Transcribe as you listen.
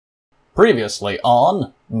Previously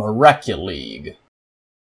on Miracu-League.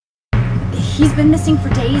 He's been missing for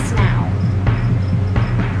days now.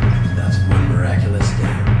 That's one miraculous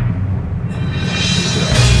day.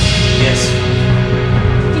 Yes.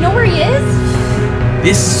 Do you know where he is?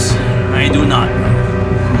 This I do not know.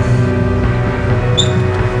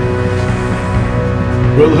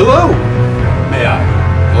 Well, hello. May I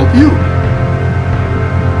help you?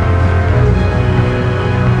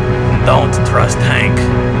 Don't trust Hank.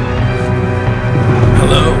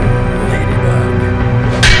 Hello, Ladybug.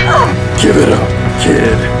 Give it up,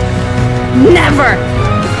 kid. Never!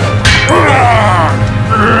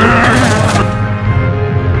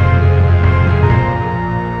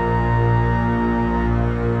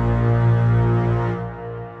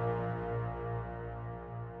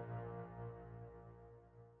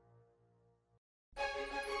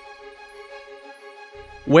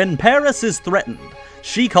 When Paris is threatened,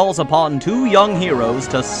 she calls upon two young heroes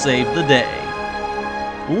to save the day.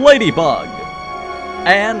 Ladybug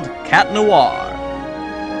and Cat Noir.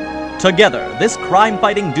 Together, this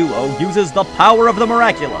crime-fighting duo uses the power of the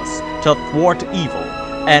miraculous to thwart evil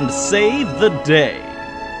and save the day.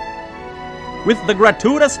 With the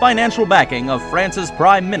gratuitous financial backing of France's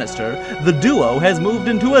Prime Minister, the duo has moved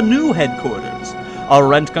into a new headquarters, a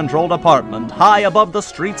rent-controlled apartment high above the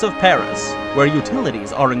streets of Paris, where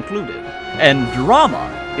utilities are included, and drama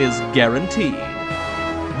is guaranteed.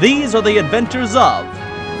 These are the adventures of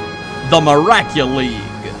the Miracu-League.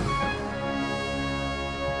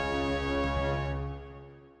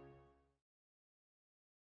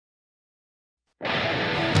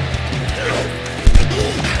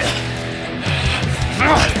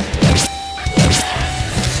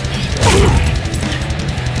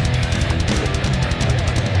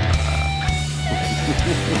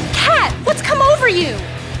 Cat, what's come over you?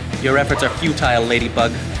 Your efforts are futile,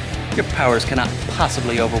 Ladybug. Your powers cannot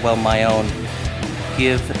possibly overwhelm my own.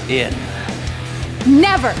 Give in.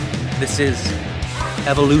 Never! This is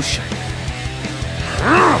evolution.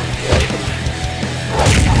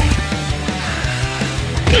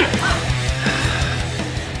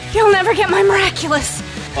 You'll never get my miraculous.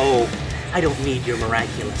 Oh, I don't need your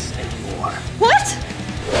miraculous anymore. What?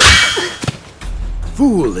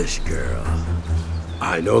 Foolish girl.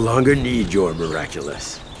 I no longer need your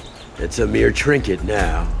miraculous. It's a mere trinket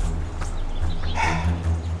now.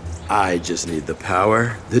 I just need the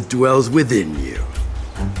power that dwells within you.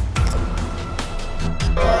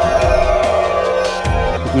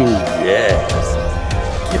 Yes.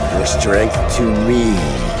 Give your strength to me.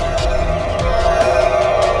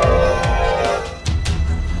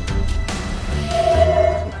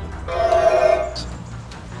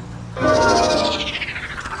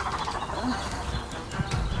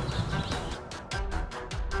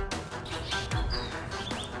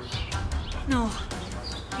 No.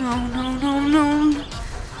 No, no, no, no.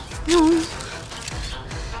 No.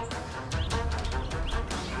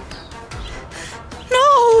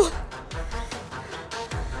 No!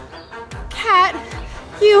 Cat,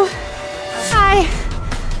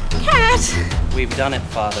 Cat! We've done it,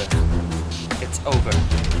 Father. It's over.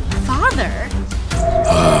 Father?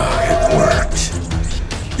 It worked.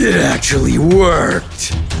 It actually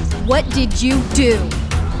worked. What did you do?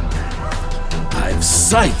 I've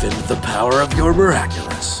siphoned the power of your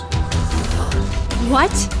miraculous.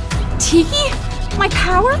 What? Tiki? My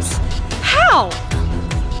powers? How?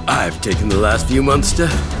 I've taken the last few months to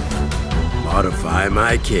modify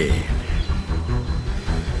my cave.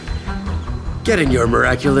 Getting your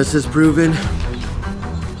miraculous has proven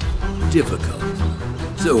difficult.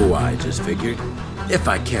 So I just figured, if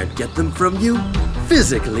I can't get them from you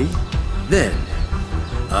physically, then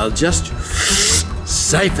I'll just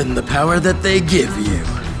siphon the power that they give you.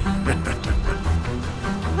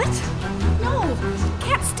 What? No!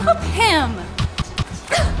 Can't stop him!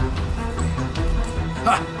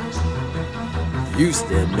 You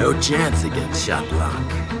stand no chance against Chat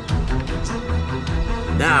Blanc.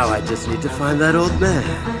 Now I just need to find that old man.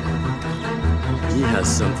 He has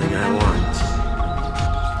something I want.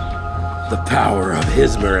 The power of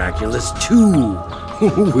his miraculous, too,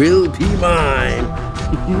 will be mine.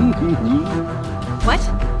 What?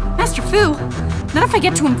 Master Fu? Not if I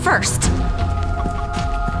get to him first.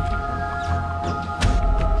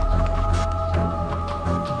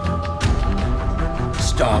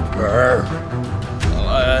 Stop her.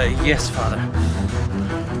 Yes, Father.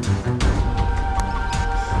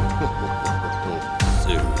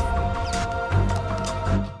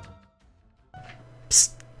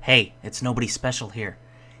 Psst. Hey, it's nobody special here.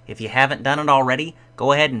 If you haven't done it already,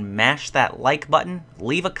 go ahead and mash that like button,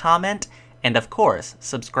 leave a comment, and of course,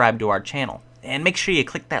 subscribe to our channel. And make sure you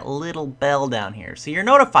click that little bell down here so you're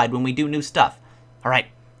notified when we do new stuff. Alright,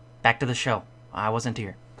 back to the show. I wasn't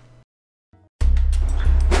here.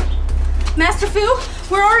 Master Fu,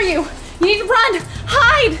 where are you? You need to run!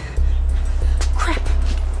 Hide! Crap.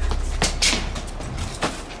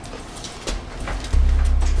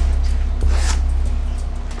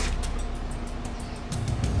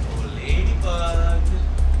 Oh, Ladybug.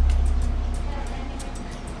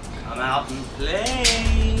 Come out and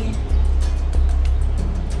play.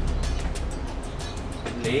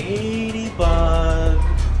 Ladybug.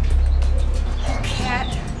 Cat.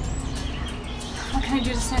 What can I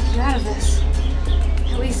do to snap you out of this?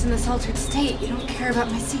 At least in this altered state, you don't care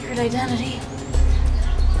about my secret identity.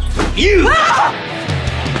 You! Ah!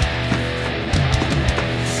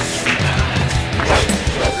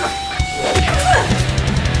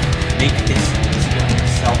 Make this easy on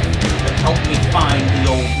yourself, but help me find the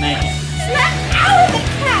old man. Snap out of the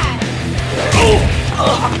cat!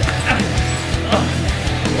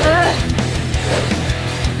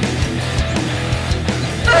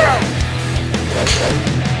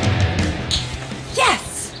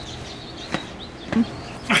 Yes!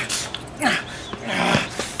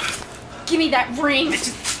 Give me that ring!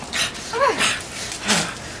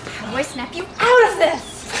 How do I snap you out of this?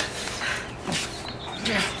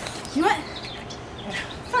 You what?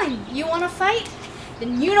 Fine, you want to fight?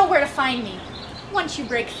 Then you know where to find me once you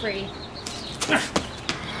break free.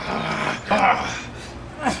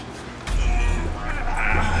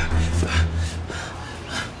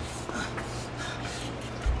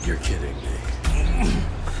 You're kidding me.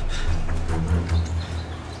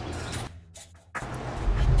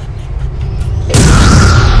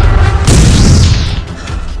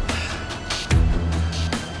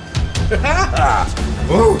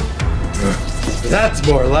 Oh, that's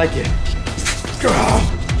more like it.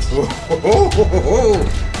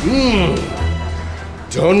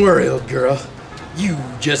 Don't worry, old girl. You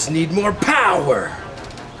just need more power.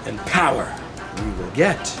 And power we will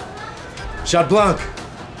get. Chat Blanc,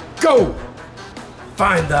 go!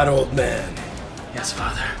 Find that old man. Yes,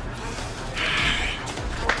 Father.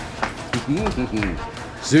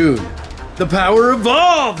 Soon, the power of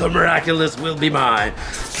all the miraculous will be mine.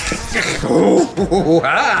 Oh,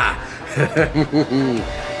 ah.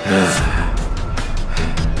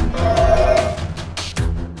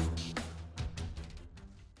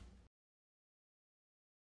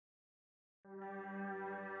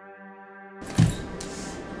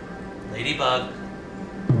 Ladybug,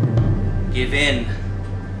 give in.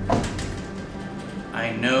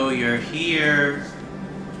 I know you're here.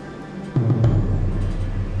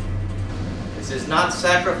 This is not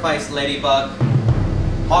sacrifice, Ladybug.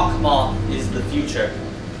 Hawkmoth is the future.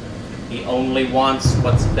 He only wants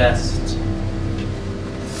what's best.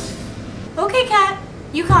 Okay, Cat.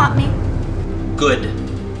 You caught me. Good.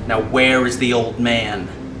 Now where is the old man?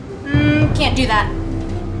 Can't do that.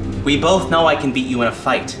 We both know I can beat you in a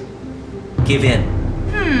fight. Give in.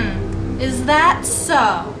 Is that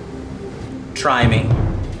so? Try me.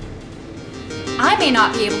 I may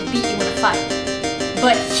not be able to beat you in a fight,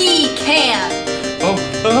 but he can. Hey,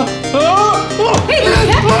 little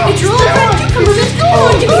cat! It's your old friend Cucumber that's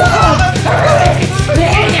going to be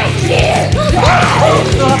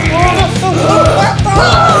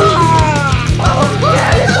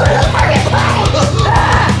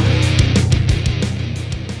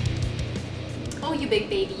Oh, you big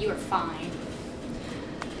baby, you are fine.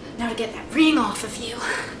 Now to get that ring off of you.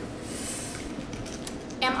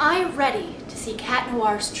 Am I ready to see Cat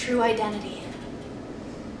Noir's true identity?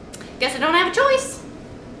 Guess I don't have a choice.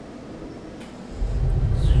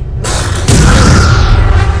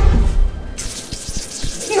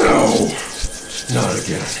 No, not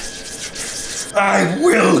again. I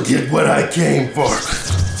will get what I came for.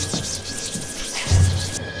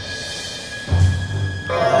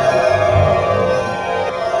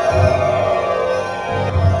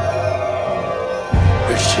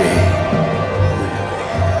 A shame, really.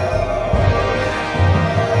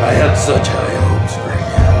 I had such high hopes for you.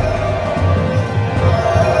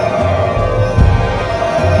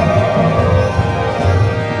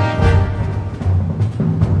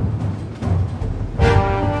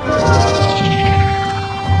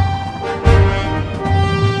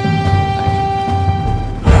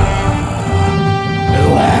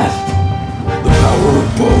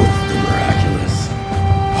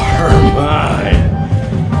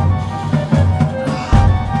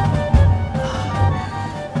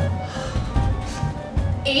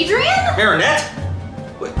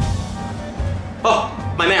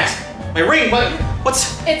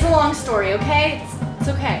 It's a long story, okay? It's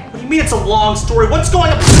okay. What do you mean it's a long story? What's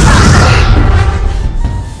going on?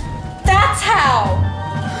 That's That's how!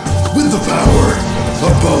 With the power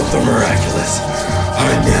of both the miraculous, I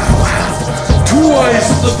now have twice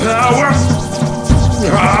the power!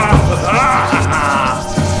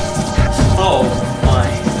 Oh my.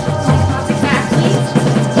 Not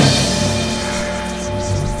exactly.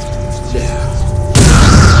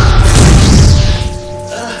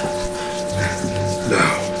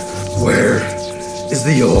 Now, where is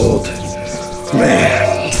the old man?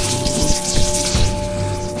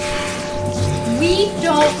 We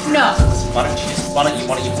don't know. Why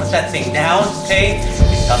don't you put that thing down, okay?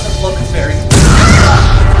 It doesn't look very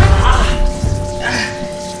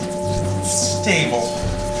stable.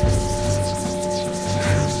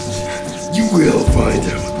 You will find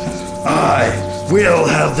him. I will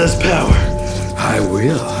have this power. I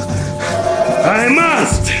will. I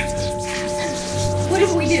must! What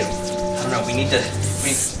do we do? I don't know, we need to...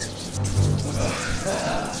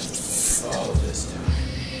 All this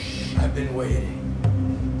time, I've been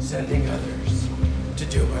waiting, sending others to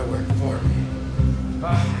do my work for me.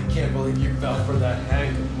 I can't believe you fell for that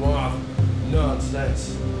Hawkmoth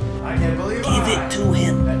nonsense. I can't believe Give it to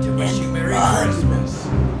him had to wish you and Merry run. Christmas.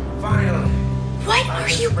 Finally. What? I Are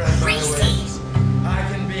can you spread my crazy? wings. I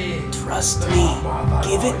can be Trust the me. Hawkmoth I've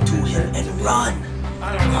Give it always to been him meant and to be. run.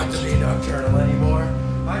 I don't have to be nocturnal anymore.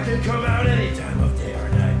 I can come out any time of day or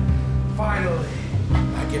night. Finally,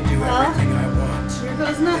 I can do everything I want. Here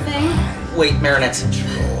goes nothing. Wait, Marinette.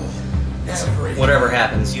 Control everything. Whatever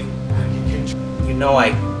happens, you I can control know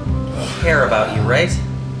I care about you, right?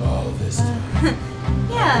 all this time.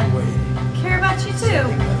 Yeah, Waiting care about you too.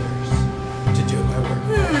 others to do my work.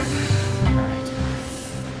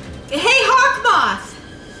 Hey, Hawkmoth!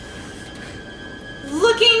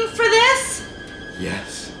 Looking for this?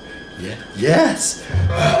 Yes. Yes.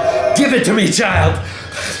 Give it to me, child.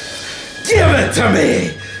 Give it to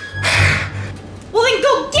me. Well, then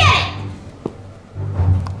go get it!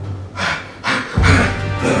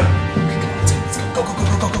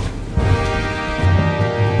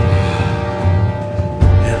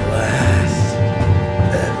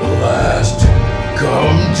 At last,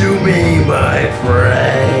 come to me, my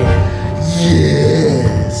prey.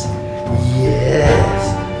 Yes.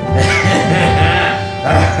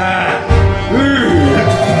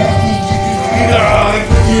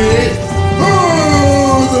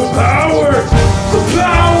 Oh, the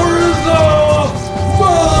power is all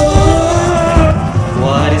mine.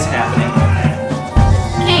 What is happening?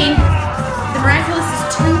 Kane, the miraculous is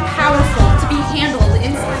too powerful to be handled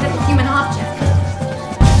inside of a human object.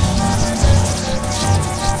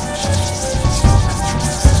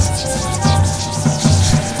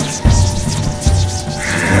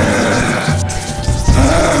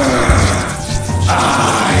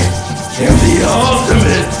 And the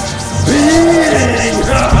ultimate being!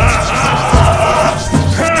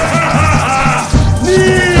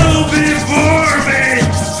 Kneel before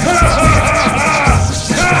me!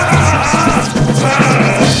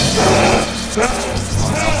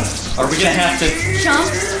 Are we gonna have to